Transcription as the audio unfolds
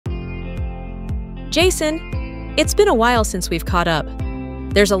Jason, it's been a while since we've caught up.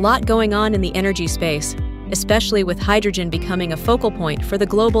 There's a lot going on in the energy space, especially with hydrogen becoming a focal point for the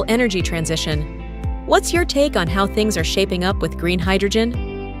global energy transition. What's your take on how things are shaping up with green hydrogen?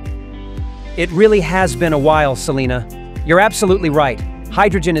 It really has been a while, Selena. You're absolutely right.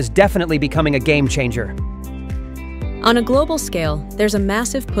 Hydrogen is definitely becoming a game changer. On a global scale, there's a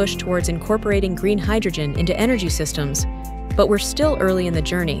massive push towards incorporating green hydrogen into energy systems, but we're still early in the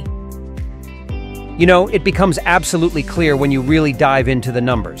journey. You know, it becomes absolutely clear when you really dive into the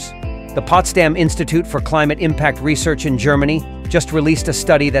numbers. The Potsdam Institute for Climate Impact Research in Germany just released a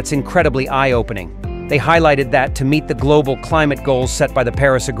study that's incredibly eye-opening. They highlighted that to meet the global climate goals set by the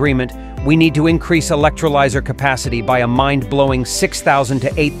Paris Agreement, we need to increase electrolyzer capacity by a mind-blowing 6,000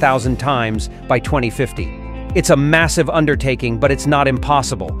 to 8,000 times by 2050. It's a massive undertaking, but it's not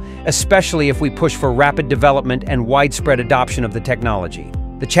impossible, especially if we push for rapid development and widespread adoption of the technology.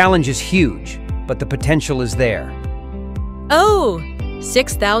 The challenge is huge, but the potential is there. Oh,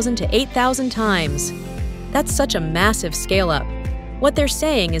 6,000 to 8,000 times. That's such a massive scale-up. What they're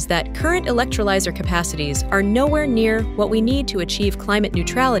saying is that current electrolyzer capacities are nowhere near what we need to achieve climate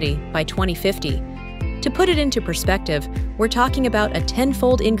neutrality by 2050. To put it into perspective, we're talking about a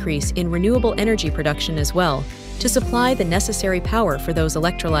tenfold increase in renewable energy production as well, to supply the necessary power for those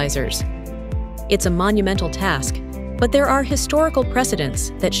electrolyzers. It's a monumental task, but there are historical precedents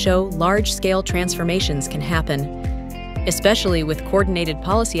that show large-scale transformations can happen, especially with coordinated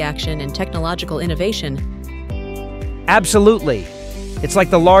policy action and technological innovation. Absolutely. It's like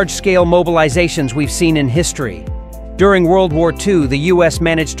the large-scale mobilizations we've seen in history. During World War II, the US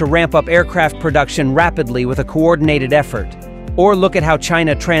managed to ramp up aircraft production rapidly with a coordinated effort. Or look at how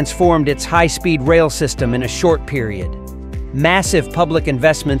China transformed its high-speed rail system in a short period. Massive public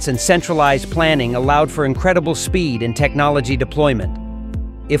investments and centralized planning allowed for incredible speed in technology deployment.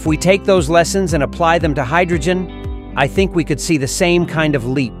 If we take those lessons and apply them to hydrogen, I think we could see the same kind of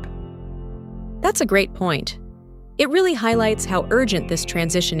leap. That's a great point. It really highlights how urgent this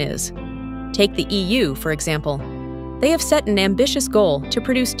transition is. Take the EU, for example. They have set an ambitious goal to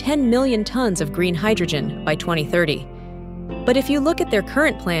produce 10 million tons of green hydrogen by 2030. But if you look at their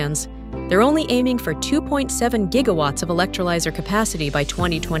current plans, they're only aiming for 2.7 gigawatts of electrolyzer capacity by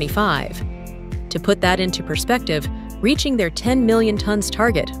 2025. To put that into perspective, reaching their 10 million tons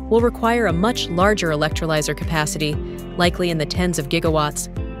target will require a much larger electrolyzer capacity, likely in the tens of gigawatts,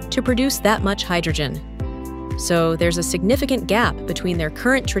 to produce that much hydrogen. So there's a significant gap between their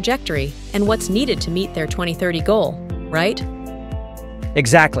current trajectory and what's needed to meet their 2030 goal, right?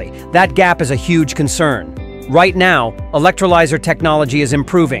 Exactly. That gap is a huge concern. Right now, electrolyzer technology is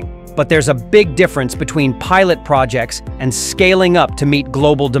improving, but there's a big difference between pilot projects and scaling up to meet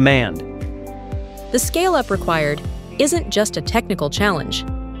global demand. The scale-up required isn't just a technical challenge,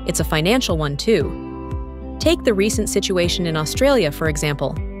 it's a financial one too. Take the recent situation in Australia, for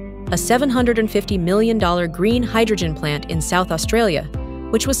example. A $750 million green hydrogen plant in South Australia,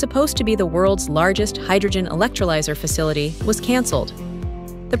 which was supposed to be the world's largest hydrogen electrolyzer facility, was cancelled.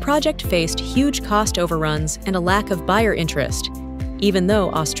 The project faced huge cost overruns and a lack of buyer interest, even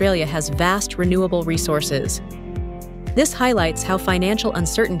though Australia has vast renewable resources. This highlights how financial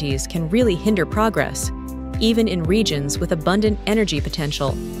uncertainties can really hinder progress, even in regions with abundant energy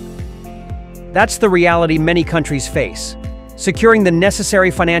potential. That's the reality many countries face. Securing the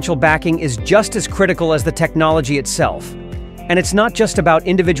necessary financial backing is just as critical as the technology itself. And it's not just about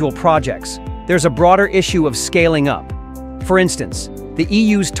individual projects. There's a broader issue of scaling up. For instance, the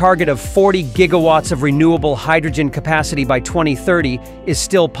EU's target of 40 gigawatts of renewable hydrogen capacity by 2030 is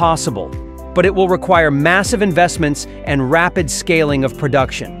still possible, but it will require massive investments and rapid scaling of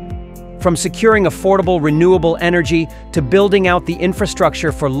production. From securing affordable renewable energy to building out the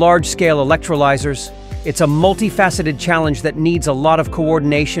infrastructure for large-scale electrolyzers, it's a multifaceted challenge that needs a lot of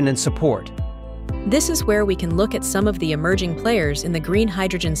coordination and support. This is where we can look at some of the emerging players in the green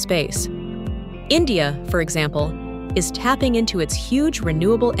hydrogen space. India, for example, is tapping into its huge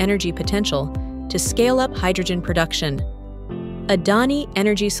renewable energy potential to scale up hydrogen production. Adani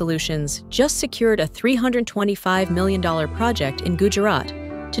Energy Solutions just secured a $325 million project in Gujarat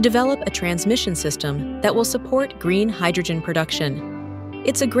to develop a transmission system that will support green hydrogen production.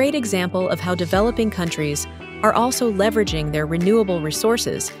 It's a great example of how developing countries are also leveraging their renewable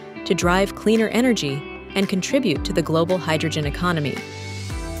resources to drive cleaner energy and contribute to the global hydrogen economy.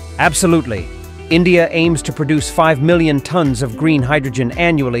 Absolutely. India aims to produce 5 million tons of green hydrogen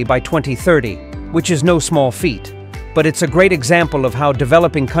annually by 2030, which is no small feat. But it's a great example of how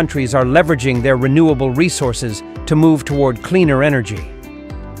developing countries are leveraging their renewable resources to move toward cleaner energy.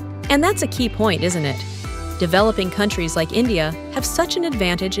 And that's a key point, isn't it? Developing countries like India have such an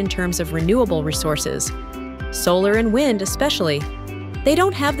advantage in terms of renewable resources. Solar and wind especially. They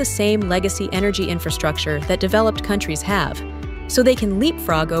don't have the same legacy energy infrastructure that developed countries have, so they can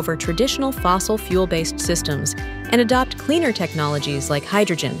leapfrog over traditional fossil fuel-based systems and adopt cleaner technologies like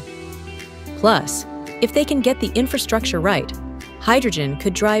hydrogen. Plus, if they can get the infrastructure right, hydrogen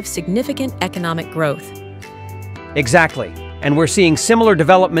could drive significant economic growth. Exactly, and we're seeing similar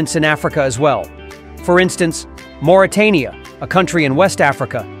developments in Africa as well. For instance, Mauritania, a country in West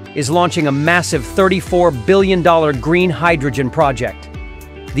Africa, is launching a massive $34 billion green hydrogen project.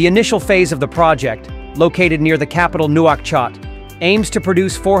 The initial phase of the project, located near the capital Nouakchott, aims to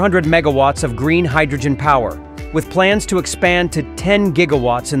produce 400 megawatts of green hydrogen power, with plans to expand to 10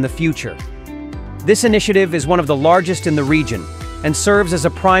 gigawatts in the future. This initiative is one of the largest in the region and serves as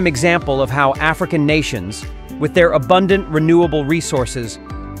a prime example of how African nations, with their abundant renewable resources,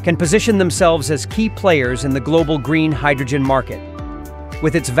 can position themselves as key players in the global green hydrogen market.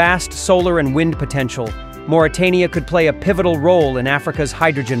 With its vast solar and wind potential, Mauritania could play a pivotal role in Africa's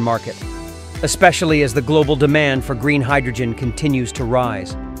hydrogen market, especially as the global demand for green hydrogen continues to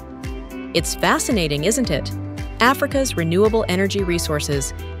rise. It's fascinating, isn't it? Africa's renewable energy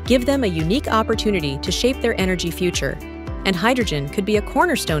resources give them a unique opportunity to shape their energy future, and hydrogen could be a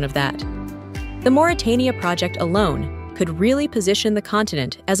cornerstone of that. The Mauritania project alone could really position the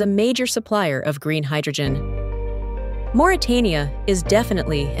continent as a major supplier of green hydrogen. Mauritania is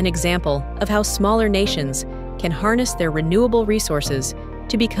definitely an example of how smaller nations can harness their renewable resources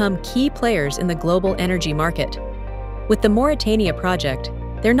to become key players in the global energy market. With the Mauritania project,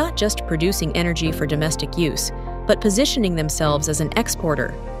 they're not just producing energy for domestic use, but positioning themselves as an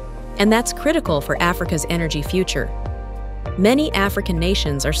exporter. And that's critical for Africa's energy future. Many African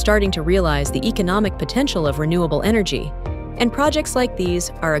nations are starting to realize the economic potential of renewable energy, and projects like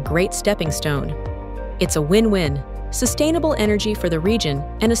these are a great stepping stone. It's a win-win, sustainable energy for the region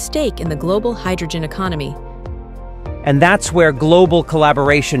and a stake in the global hydrogen economy. And that's where global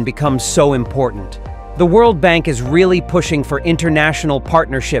collaboration becomes so important. The World Bank is really pushing for international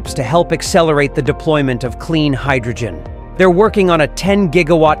partnerships to help accelerate the deployment of clean hydrogen. They're working on a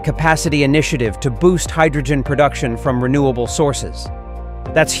 10-gigawatt capacity initiative to boost hydrogen production from renewable sources.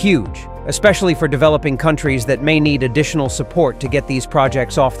 That's huge, especially for developing countries that may need additional support to get these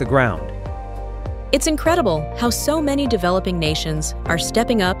projects off the ground. It's incredible how so many developing nations are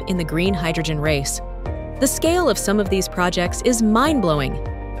stepping up in the green hydrogen race. The scale of some of these projects is mind-blowing.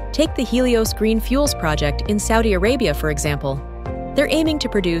 Take the Helios Green Fuels project in Saudi Arabia, for example. They're aiming to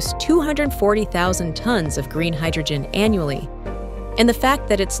produce 240,000 tons of green hydrogen annually. And the fact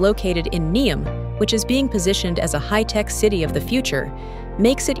that it's located in Neom, which is being positioned as a high-tech city of the future,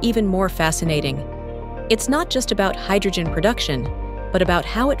 makes it even more fascinating. It's not just about hydrogen production, but about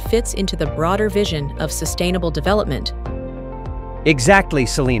how it fits into the broader vision of sustainable development. Exactly,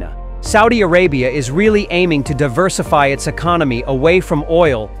 Selena. Saudi Arabia is really aiming to diversify its economy away from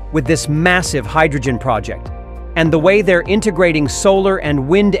oil with this massive hydrogen project. And the way they're integrating solar and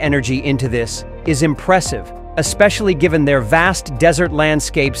wind energy into this is impressive, especially given their vast desert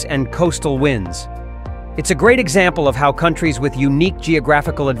landscapes and coastal winds. It's a great example of how countries with unique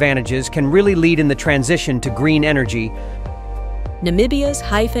geographical advantages can really lead in the transition to green energy. Namibia's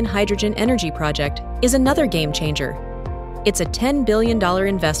Hyphen Hydrogen Energy Project is another game changer. It's a $10 billion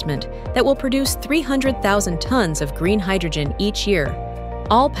investment that will produce 300,000 tons of green hydrogen each year,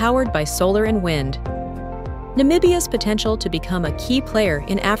 all powered by solar and wind. Namibia's potential to become a key player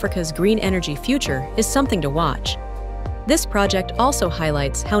in Africa's green energy future is something to watch. This project also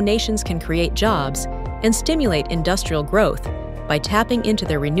highlights how nations can create jobs and stimulate industrial growth by tapping into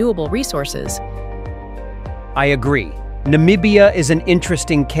their renewable resources. I agree. Namibia is an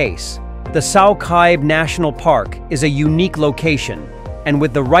interesting case. The South-Kaib National Park is a unique location, and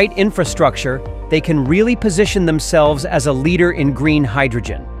with the right infrastructure, they can really position themselves as a leader in green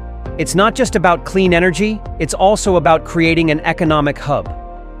hydrogen. It's not just about clean energy, it's also about creating an economic hub.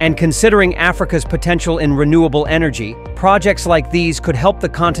 And considering Africa's potential in renewable energy, projects like these could help the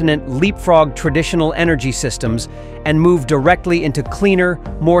continent leapfrog traditional energy systems and move directly into cleaner,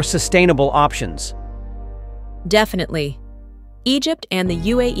 more sustainable options. Definitely. Egypt and the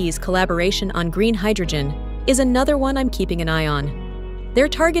UAE's collaboration on green hydrogen is another one I'm keeping an eye on. They're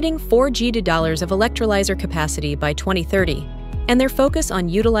targeting 4 GW of electrolyzer capacity by 2030, and their focus on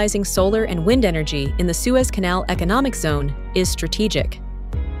utilizing solar and wind energy in the Suez Canal economic zone is strategic.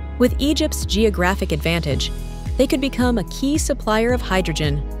 With Egypt's geographic advantage, they could become a key supplier of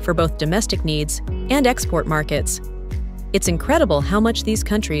hydrogen for both domestic needs and export markets. It's incredible how much these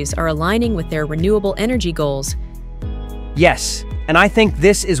countries are aligning with their renewable energy goals. Yes, and I think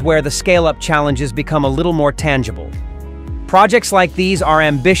this is where the scale-up challenges become a little more tangible. Projects like these are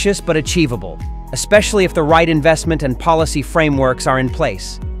ambitious but achievable, especially if the right investment and policy frameworks are in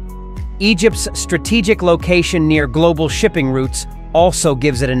place. Egypt's strategic location near global shipping routes also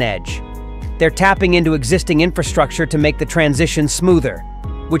gives it an edge. They're tapping into existing infrastructure to make the transition smoother,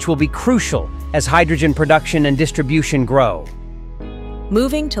 which will be crucial as hydrogen production and distribution grow.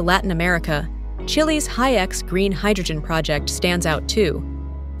 Moving to Latin America, Chile's HyX Green Hydrogen project stands out too.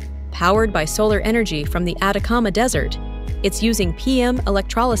 Powered by solar energy from the Atacama Desert, it's using PM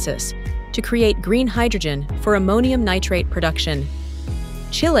electrolysis to create green hydrogen for ammonium nitrate production.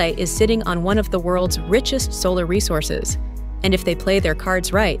 Chile is sitting on one of the world's richest solar resources, and if they play their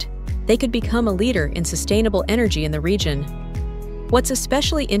cards right, they could become a leader in sustainable energy in the region. What's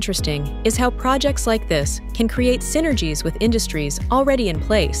especially interesting is how projects like this can create synergies with industries already in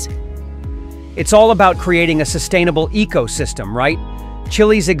place. It's all about creating a sustainable ecosystem, right?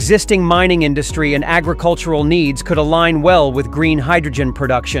 Chile's existing mining industry and agricultural needs could align well with green hydrogen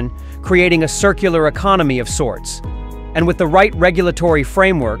production, creating a circular economy of sorts. And with the right regulatory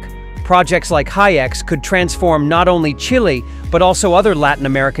framework, projects like HyX could transform not only Chile, but also other Latin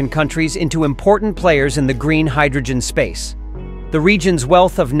American countries into important players in the green hydrogen space. The region's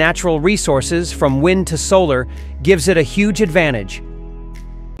wealth of natural resources, from wind to solar, gives it a huge advantage.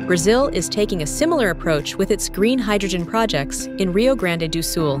 Brazil is taking a similar approach with its green hydrogen projects in Rio Grande do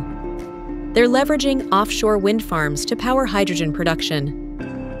Sul. They're leveraging offshore wind farms to power hydrogen production.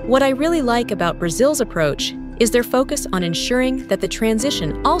 What I really like about Brazil's approach is their focus on ensuring that the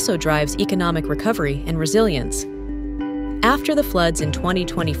transition also drives economic recovery and resilience. After the floods in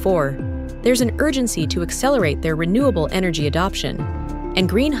 2024, there's an urgency to accelerate their renewable energy adoption, and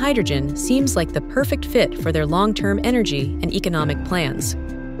green hydrogen seems like the perfect fit for their long-term energy and economic plans.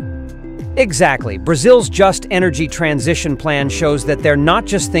 Exactly. Brazil's Just Energy Transition Plan shows that they're not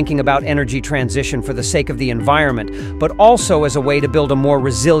just thinking about energy transition for the sake of the environment, but also as a way to build a more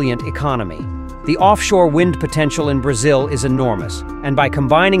resilient economy. The offshore wind potential in Brazil is enormous, and by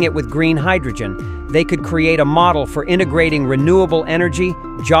combining it with green hydrogen, they could create a model for integrating renewable energy,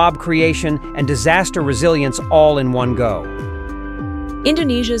 job creation, and disaster resilience all in one go.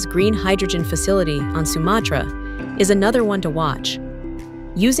 Indonesia's green hydrogen facility on Sumatra is another one to watch.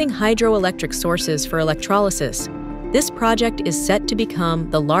 Using hydroelectric sources for electrolysis, this project is set to become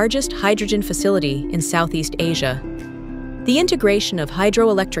the largest hydrogen facility in Southeast Asia. The integration of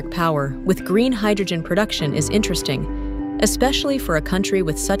hydroelectric power with green hydrogen production is interesting, especially for a country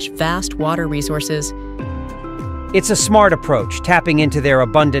with such vast water resources. It's a smart approach, tapping into their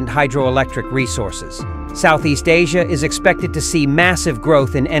abundant hydroelectric resources. Southeast Asia is expected to see massive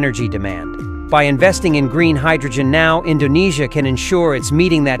growth in energy demand. By investing in green hydrogen now, Indonesia can ensure it's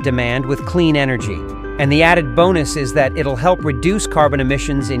meeting that demand with clean energy. And the added bonus is that it'll help reduce carbon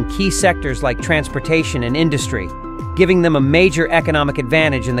emissions in key sectors like transportation and industry, giving them a major economic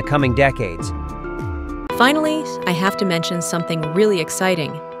advantage in the coming decades. Finally, I have to mention something really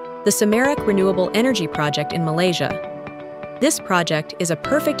exciting: the Semerak Renewable Energy Project in Malaysia. This project is a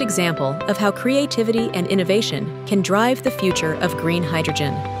perfect example of how creativity and innovation can drive the future of green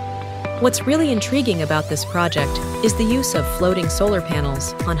hydrogen. What's really intriguing about this project is the use of floating solar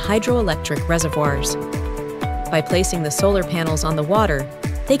panels on hydroelectric reservoirs. By placing the solar panels on the water,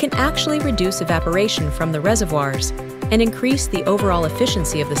 they can actually reduce evaporation from the reservoirs and increase the overall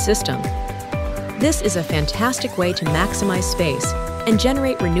efficiency of the system. This is a fantastic way to maximize space and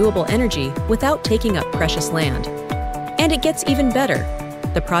generate renewable energy without taking up precious land. And it gets even better.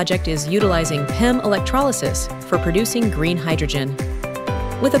 The project is utilizing PEM electrolysis for producing green hydrogen.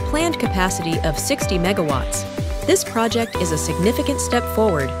 With a planned capacity of 60 megawatts, this project is a significant step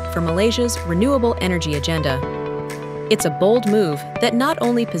forward for Malaysia's renewable energy agenda. It's a bold move that not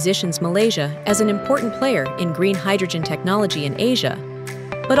only positions Malaysia as an important player in green hydrogen technology in Asia,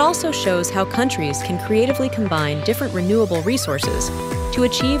 but also shows how countries can creatively combine different renewable resources to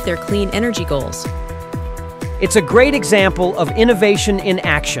achieve their clean energy goals. It's a great example of innovation in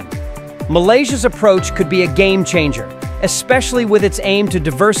action. Malaysia's approach could be a game changer, especially with its aim to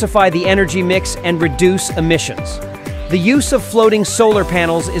diversify the energy mix and reduce emissions. The use of floating solar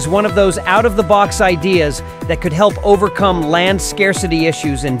panels is one of those out-of-the-box ideas that could help overcome land scarcity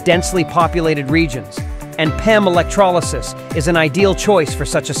issues in densely populated regions, and PEM electrolysis is an ideal choice for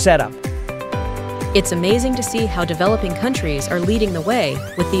such a setup. It's amazing to see how developing countries are leading the way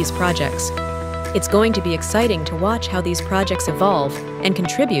with these projects. It's going to be exciting to watch how these projects evolve and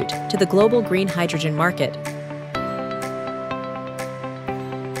contribute to the global green hydrogen market.